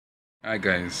Hi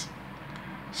guys.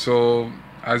 So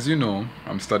as you know,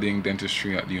 I'm studying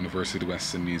dentistry at the University of the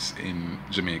West Indies in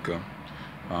Jamaica,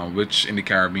 which in the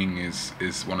Caribbean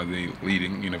is one of the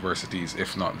leading universities,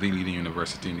 if not the leading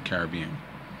university in the Caribbean.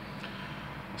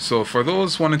 So for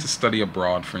those wanting to study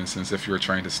abroad, for instance, if you're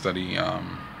trying to study,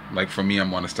 like for me, I'm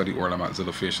want to study oral and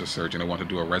maxillofacial surgery, and I want to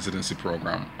do a residency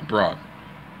program abroad.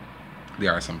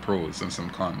 There are some pros and some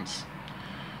cons.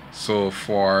 So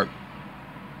for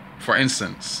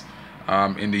instance,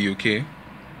 in the UK,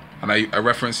 and I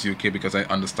reference UK because I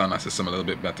understand that system a little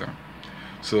bit better.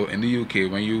 So in the UK,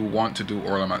 when you want to do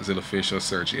oral and maxillofacial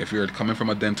surgery, if you're coming from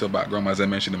a dental background, as I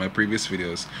mentioned in my previous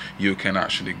videos, you can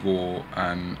actually go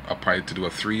and apply to do a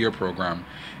 3-year program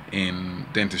in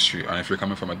dentistry. And if you're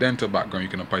coming from a dental background, you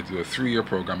can apply to do a 3-year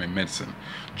program in medicine.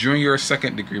 During your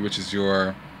second degree, which is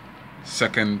your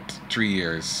second 3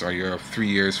 years, or your 3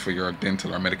 years for your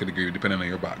dental or medical degree, depending on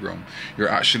your background, you're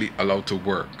actually allowed to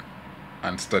work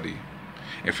and study.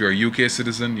 If you're a UK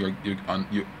citizen, you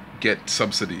get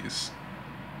subsidies,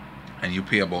 and you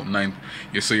pay about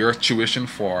so your tuition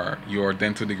for your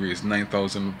dental degree is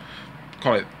 9,000,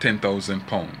 call it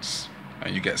 £10,000,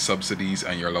 and you get subsidies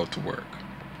and you're allowed to work.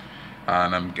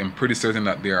 And I'm pretty certain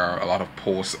that there are a lot of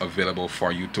posts available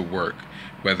for you to work,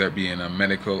 whether it be in a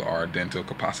medical or dental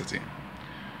capacity.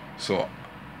 So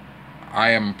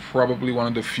I am probably one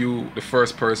of the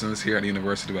first persons here at the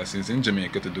University of West Indies in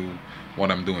Jamaica to do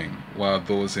what I'm doing. While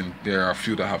there are a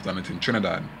few that have done it in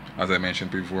Trinidad, as I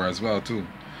mentioned before as well too.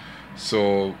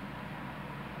 So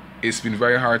it's been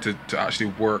very hard to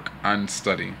actually work and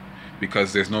study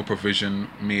because there's no provision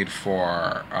made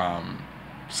for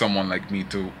someone like me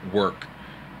to work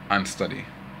and study.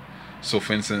 So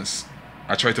for instance,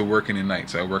 I try to work in the night.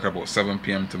 So I work about 7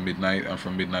 p.m. to midnight, and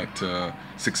from midnight to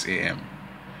 6 a.m.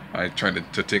 I try to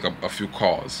take a few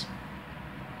calls.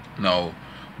 Now,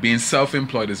 being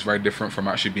self-employed is very different from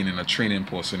actually being in a training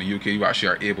post. So in the UK, you actually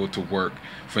are able to work,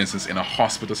 for instance, in a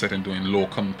hospital setting doing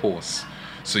locum posts.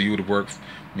 So you would work,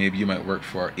 maybe you might work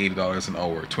for $80 an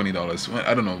hour, $20. Well,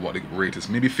 I don't know what the rate is.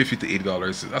 Maybe $50 to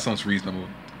 $80. That sounds reasonable.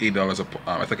 $8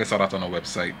 I think I saw that on a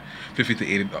website. 50 to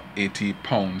 80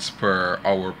 pounds per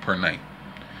hour per night.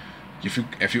 If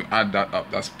you add that up,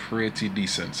 that's pretty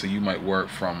decent. So you might work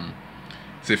from,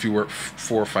 say, if you work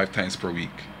 4 or 5 times per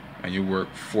week, and you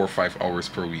work 4 or 5 hours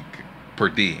per week, per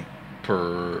day,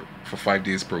 for 5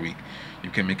 days per week,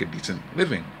 you can make a decent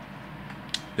living.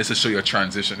 This will show you a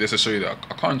transition. This will show you a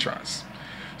contrast.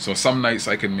 So some nights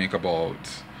I can make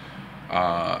about,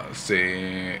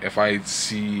 say, if I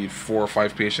see 4 or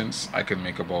 5 patients, I can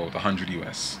make about 100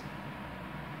 US.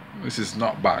 This is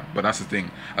not bad, but that's the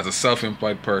thing. As a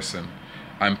self-employed person,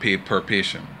 I'm paid per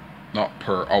patient, not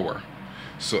per hour.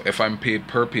 So if I'm paid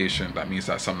per patient, that means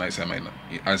that some nights I might not,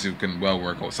 as you can well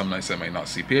work out, some nights I might not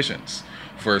see patients.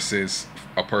 Versus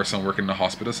a person working in a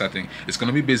hospital setting, it's going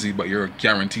to be busy, but you're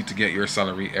guaranteed to get your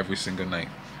salary every single night.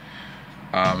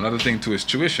 Another thing too is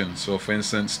tuition. So for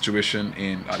instance, tuition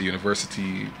at the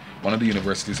university, one of the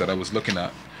universities that I was looking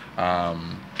at,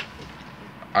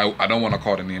 I don't want to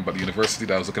call the name, but the university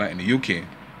that I was looking at in the UK,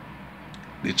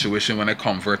 the tuition when I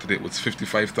converted it was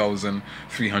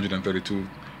 £55,332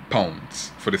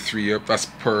 for the 3 year. That's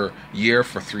per year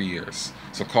for 3 years.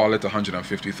 So call it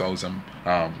 150,000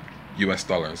 US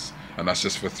dollars, and that's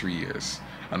just for 3 years.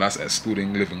 And that's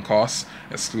excluding living costs,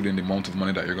 excluding the amount of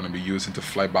money that you're going to be using to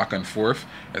fly back and forth,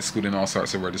 excluding all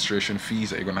sorts of registration fees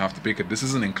that you're going to have to pay. This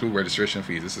doesn't include registration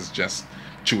fees. This is just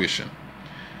tuition.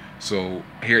 So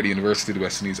here at the University of the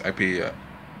West Indies, I pay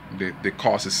the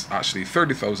cost is actually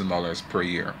 $30,000 per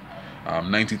year,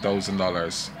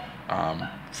 $90,000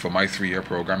 for my 3 year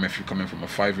program. If you're coming from a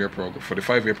 5 year program, for the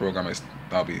 5 year program,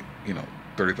 that'll be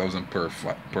 30,000 per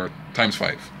times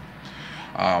 5.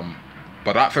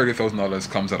 But that $30,000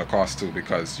 comes at a cost too,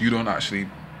 because you don't actually,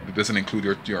 it doesn't include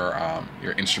your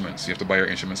instruments. You have to buy your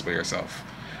instruments by yourself.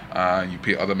 You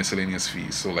pay other miscellaneous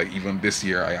fees. So like even this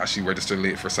year, I actually registered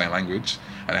late for sign language,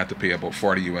 and I had to pay about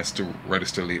 40 US to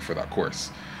register late for that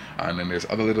course. And then there's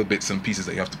other little bits and pieces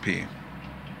that you have to pay.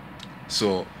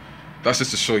 So that's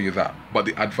just to show you that. But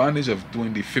the advantage of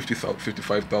doing the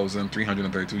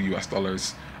 $55,332 US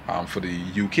dollars for the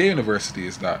UK university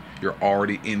is that you're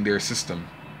already in their system.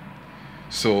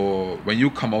 So when you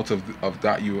come out of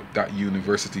that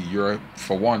university,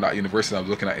 for one, that university I was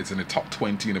looking at, it's in the top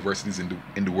 20 universities in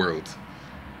the world.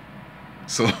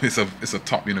 So it's a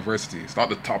top university. It's not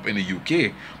the top in the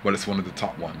UK, but it's one of the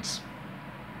top ones.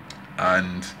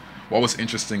 And what was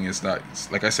interesting is that,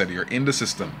 like I said, you're in the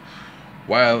system.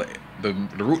 While the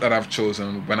route that I've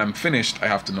chosen, when I'm finished, I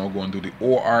have to now go and do the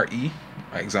ORE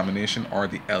examination or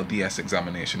the LDS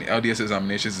examination. The LDS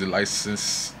examination is the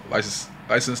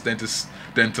licensed dentist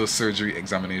dental surgery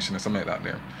examination or something like that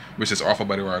there, which is offered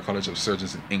by the Royal College of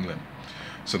Surgeons in England.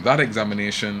 So that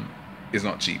examination is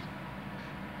not cheap,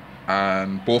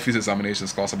 and both these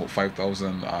examinations cost about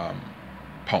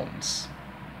 £5,000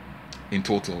 in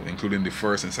total, including the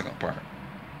first and second part.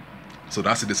 So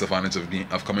that's the disadvantage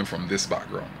of coming from this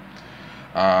background.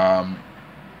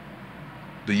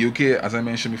 The UK, as I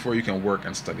mentioned before, you can work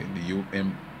and study.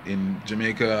 In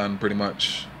Jamaica, and pretty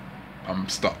much I'm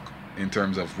stuck in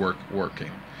terms of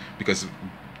working, because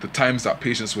the times that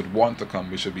patients would want to come,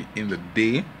 which would be in the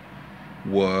day,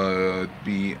 would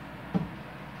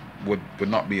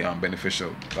not be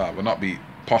beneficial, would not be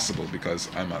possible, because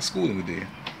I'm at school in the day.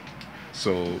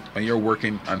 So when you're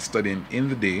working and studying in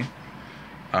the day,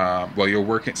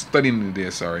 studying in the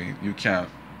day, sorry, you can't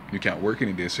work in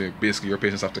the day. So basically your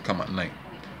patients have to come at night,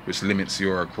 which limits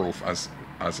your growth as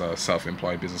a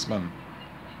self-employed businessman.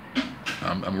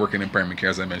 I'm working in primary care,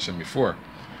 as I mentioned before.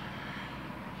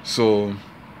 So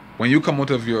when you come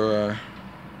out of your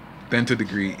dental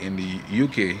degree in the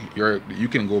UK, you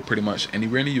can go pretty much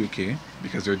anywhere in the UK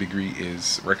because your degree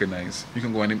is recognized. You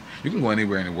can go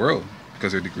anywhere in the world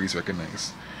because your degree is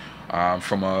recognized.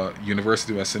 From a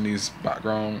University of West Indies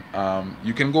background,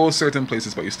 you can go certain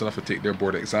places, but you still have to take their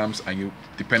board exams, and you,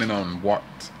 depending on what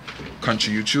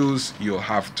country you choose, you'll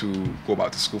have to go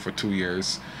back to school for 2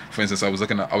 years. For instance, I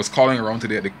was calling around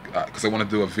today because I want to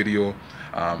do a video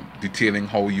detailing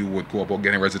how you would go about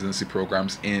getting residency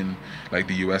programs in like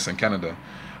the US and Canada.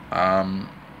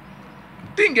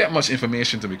 Didn't get much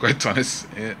information, to be quite honest.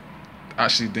 It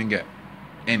actually didn't get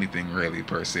anything really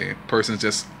per se. Persons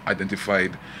just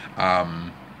identified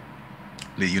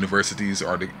the universities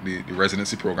or the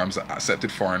residency programs that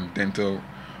accepted foreign dental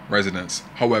residents.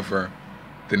 However,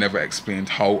 they never explained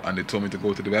how, and they told me to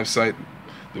go to the website.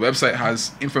 The website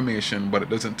has information, but it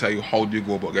doesn't tell you how do you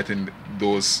go about getting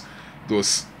those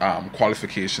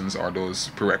qualifications or those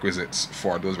prerequisites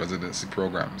for those residency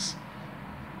programs.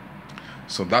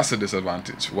 So that's a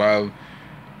disadvantage. While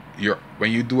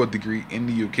when you do a degree in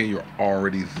the UK, you're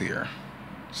already there,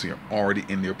 so you're already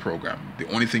in their program. The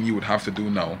only thing you would have to do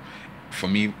now, for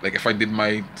me, like if I did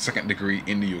my second degree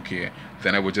in the UK,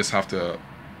 then I would just have to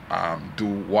do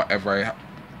whatever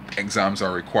exams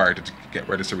are required to get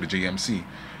registered with the GMC.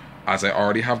 As I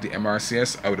already have the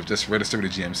MRCS, I would have just registered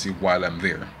with the GMC while I'm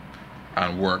there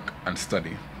and work and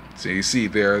study. So you see,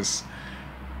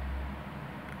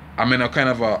 I'm in a kind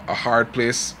of a hard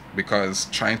place, because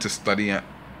trying to study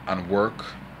and work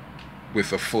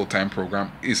with a full-time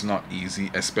program is not easy,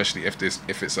 especially if it's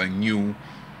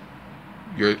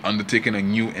you're undertaking a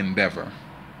new endeavor.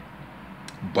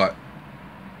 But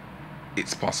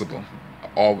it's possible.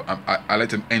 I like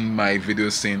to end my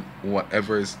videos saying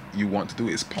whatever you want to do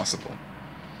is possible.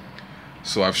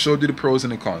 So I've showed you the pros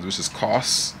and the cons, which is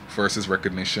costs versus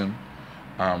recognition,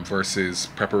 versus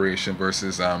preparation,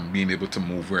 versus being able to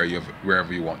move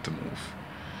wherever you want to move.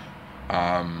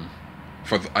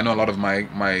 I know a lot of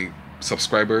my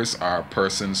subscribers are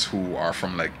persons who are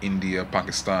from like India,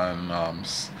 Pakistan.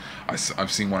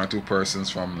 I've seen 1 or 2 persons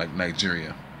from like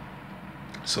Nigeria.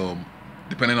 So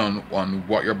depending on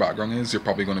what your background is, you're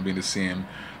probably going to be in the same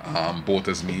boat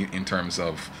as me in terms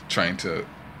of trying to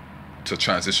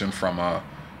transition from a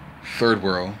third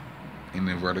world, in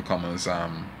inverted commas, a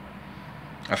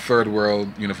third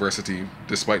world university,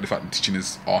 despite the fact that teaching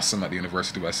is awesome at the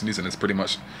University of West Indies and it's pretty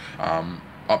much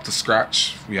up to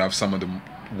scratch. We have some of the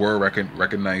world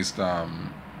recognized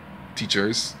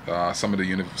teachers. Some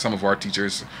of our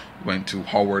teachers went to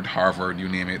Howard, Harvard, you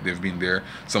name it, they've been there.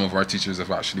 Some of our teachers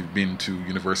have actually been to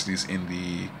universities in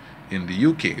the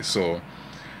UK. So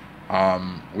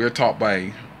we're taught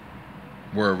by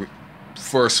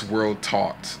first world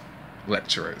taught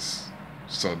lecturers.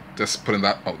 So just putting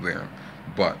that out there.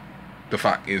 But the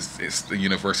fact is, it's the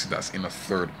university that's in a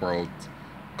third world,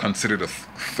 considered a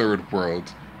third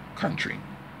world country.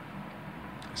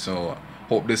 So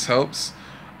hope this helps.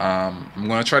 I'm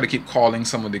going to try to keep calling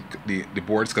some of the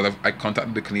boards, because I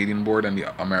contacted the Canadian board and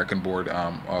the American board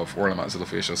of oral and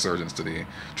maxillofacial surgeons today,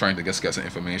 trying to just get some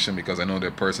information, because I know there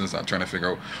are persons that are trying to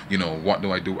figure out, what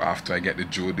do I do after I get the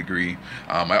dual degree.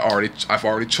 I've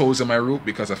already chosen my route,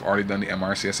 because I've already done the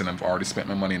MRCS and I've already spent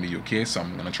my money in the UK, so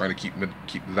I'm going to try to keep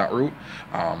that route.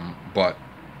 But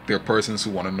there are persons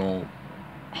who want to know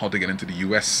how to get into the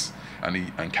US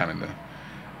and Canada.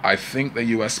 I think the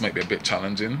US might be a bit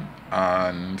challenging,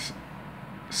 and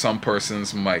some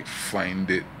persons might find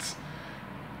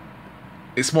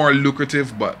it's more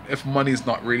lucrative, but if money is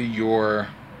not really your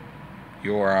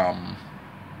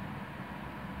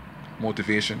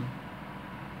motivation,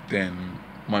 then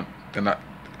that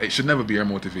it should never be your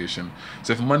motivation.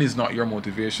 So if money is not your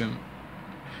motivation,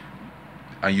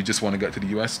 and you just want to get to the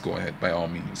US, go ahead, by all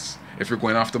means. If you're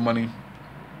going after money,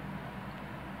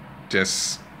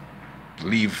 just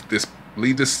leave this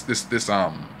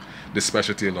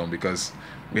specialty alone, because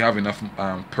we have enough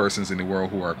persons in the world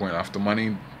who are going after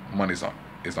money. Money is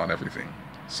not everything.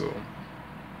 So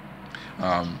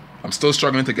I'm still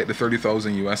struggling to get the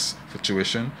 30,000 US for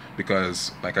tuition,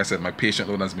 because like I said, my patient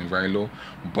load has been very low,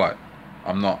 but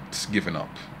I'm not giving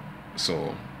up.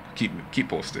 So keep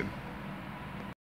posted.